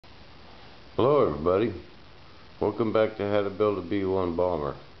Hello everybody, welcome back to how to build a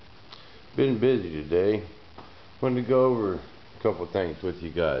B-1bomber. Been busy today. Wanted to go over a couple things with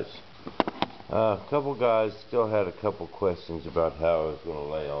you guys. A couple guys still had a couple questions about how I was going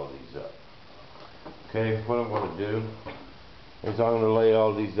to lay all these up. Okay, what I'm going to do is I'm going to lay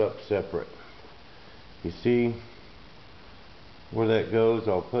all these up separate. You see where that goes?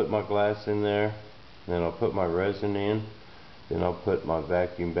 I'll put my glass in there, then I'll put my resin in. Then I'll put my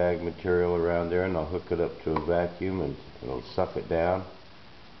vacuum bag material around there and I'll hook it up to a vacuum and it'll suck it down.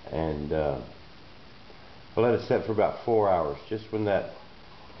 And I'll let it set for about 4 hours, just when that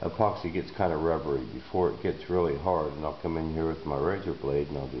epoxy gets kind of rubbery, before it gets really hard. And I'll come in here with my razor blade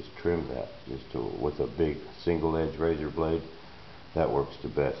and I'll just trim that with a big single edge razor blade. That works the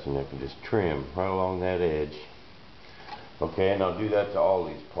best, and I can just trim right along that edge. Okay, and I'll do that to all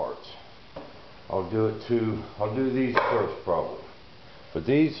these parts. I'll do these first probably. But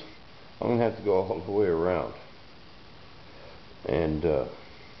these, I'm going to have to go all the way around. And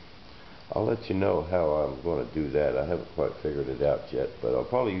I'll let you know how I'm going to do that. I haven't quite figured it out yet, but I'll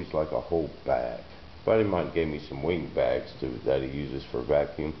probably use like a whole bag. Buddy might gave me some wing bags that he uses for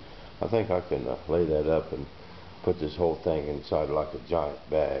vacuum. I think I can lay that up and put this whole thing inside like a giant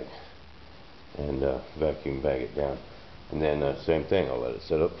bag and vacuum bag it down. And then same thing, I'll let it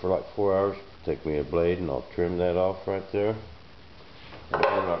set up for like 4 hours. Take me a blade and I'll trim that off right there. And then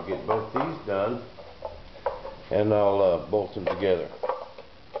I'll get both these done and I'll bolt them together.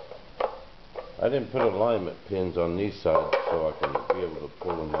 I didn't put alignment pins on these sides so I can be able to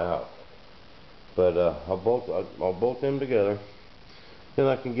pull them out. But I'll bolt them together. Then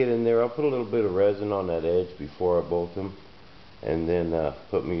I can get in there. I'll put a little bit of resin on that edge before I bolt them. And then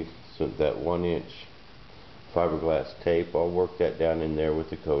put me that 1-inch fiberglass tape. I'll work that down in there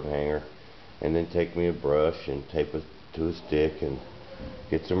with the coat hanger. And then take me a brush and tape it to a stick and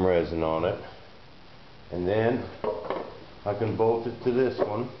get some resin on it. And then I can bolt it to this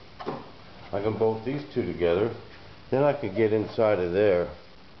one. I can bolt these two together. Then I can get inside of there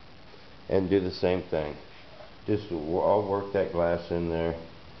and do the same thing. I'll work that glass in there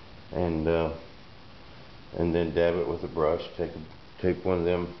and then dab it with a brush. Tape one of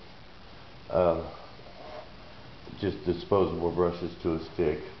them just disposable brushes to a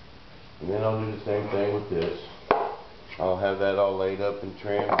stick. And then I'll do the same thing with this. I'll have that all laid up and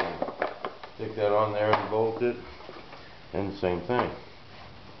trimmed and stick that on there and bolt it. And the same thing.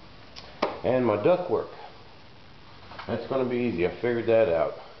 And my ductwork. That's going to be easy. I figured that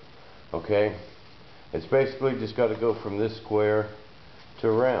out. Okay? It's basically just got to go from this square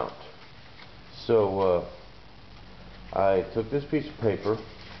to round. So I took this piece of paper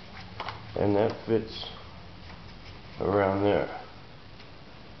and that fits around there.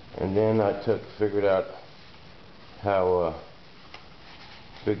 And then I figured out how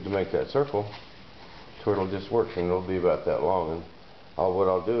big to make that circle to where it'll just work, and it'll be about that long. And what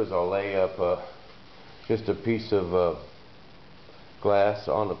I'll do is I'll lay up just a piece of glass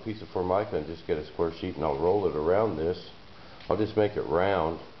on a piece of Formica and just get a square sheet, and I'll roll it around this. I'll just make it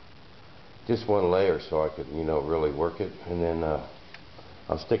round, just one layer, so I could, really work it. And then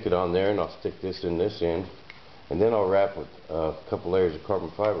I'll stick it on there, and I'll stick this in this end. And then I'll wrap with a couple layers of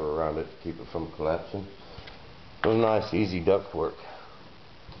carbon fiber around it to keep it from collapsing. So nice, easy ductwork.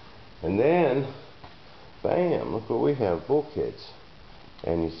 And then, bam, look what we have, bulkheads.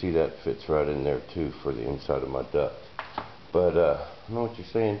 And you see that fits right in there too for the inside of my duct. But I know what you're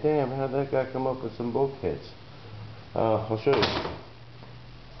saying, damn, how'd that guy come up with some bulkheads? I'll show you.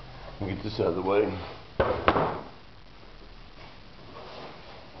 Let me get this out of the way.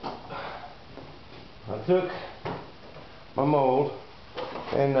 I took my mold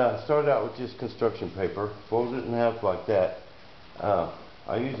and started out with just construction paper, folded it in half like that.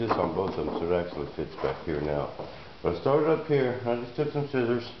 I use this on both of them, so it actually fits back here now. But I started up here, I just took some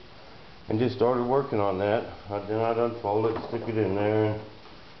scissors and just started working on that. Then I'd unfold it, stick it in there, and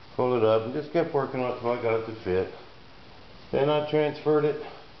fold it up, and just kept working on it until I got it to fit. Then I transferred it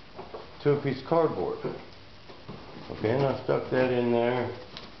to a piece of cardboard. Okay, and I stuck that in there,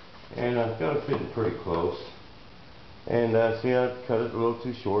 and I've got it fitting pretty close. And see, I cut it a little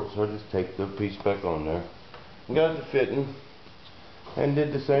too short, so I just taped the piece back on there. And got it to fitting, and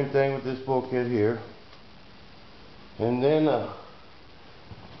did the same thing with this bulkhead here. And then,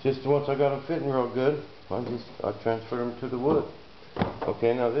 just once I got them fitting real good, I transferred them to the wood.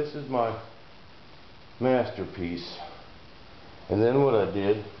 Okay, now this is my masterpiece. And then what I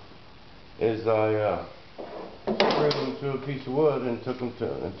did is I screwed them to a piece of wood and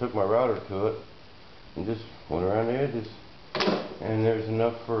took my router to it and just went around the edges. And there's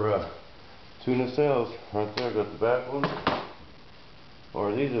enough for 2 nacelles right there. I got the back one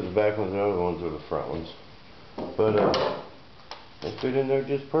Or these are the back ones, the other ones are the front ones. But they fit in there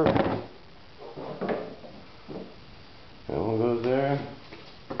just perfect. That one goes there,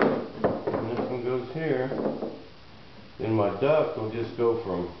 and this one goes here. Then my duct will just go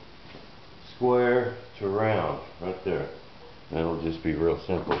from square to round right there. And it'll just be real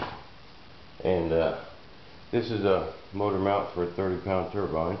simple. And this is a motor mount for a 30-pound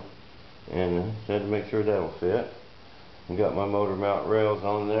turbine, and I had to make sure that'll fit. I got my motor mount rails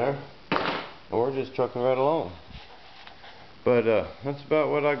on there, and we're just trucking right along. But that's about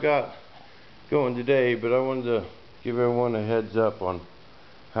what I got going today. But I wanted to give everyone a heads up on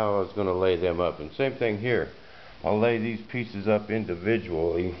how I was going to lay them up. And same thing here. I'll lay these pieces up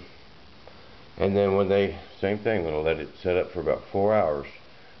individually, and then when they, same thing, I'm going to let it set up for about 4 hours.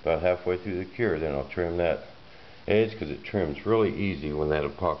 About halfway through the cure, then I'll trim that edge, because it trims really easy when that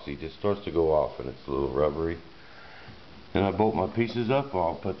epoxy just starts to go off and it's a little rubbery. And I bolt my pieces up.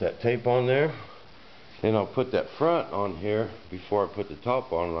 I'll put that tape on there, then I'll put that front on here before I put the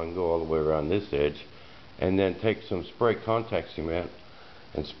top on, and I can go all the way around this edge, and then take some spray contact cement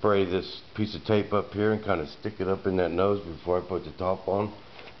and spray this piece of tape up here and kind of stick it up in that nose before I put the top on,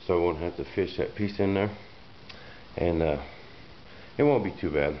 so I won't have to fish that piece in there. And it won't be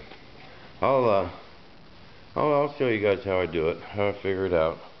too bad. I'll show you guys how I do it, how I figure it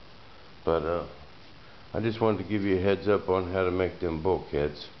out. But I just wanted to give you a heads up on how to make them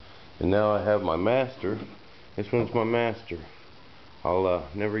bulkheads. And now I have my master. This one's my master. I'll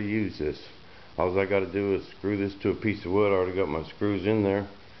never use this. All I got to do is screw this to a piece of wood. I already got my screws in there,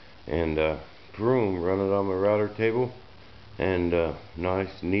 and boom, run it on my router table, and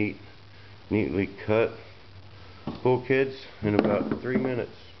nice, neatly cut bulkheads in about 3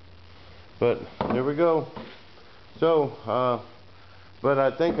 minutes. But there we go. So but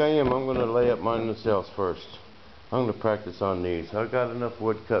I think I'm going to lay up my nacelles first. I'm going to practice on these. I've got enough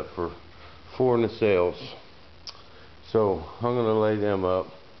wood cut for 4 nacelles, so I'm going to lay them up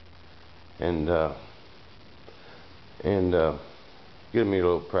and give me a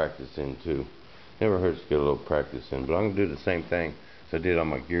little practice in too. Never hurts to get a little practice in. But I'm going to do the same thing as I did on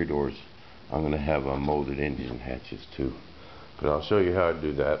my gear doors. I'm going to have molded engine hatches too. But I'll show you how I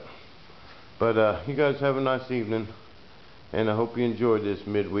do that. But you guys have a nice evening, and I hope you enjoyed this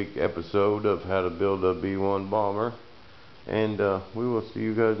midweek episode of how to build a B-1bomber. And we will see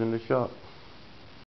you guys in the shop.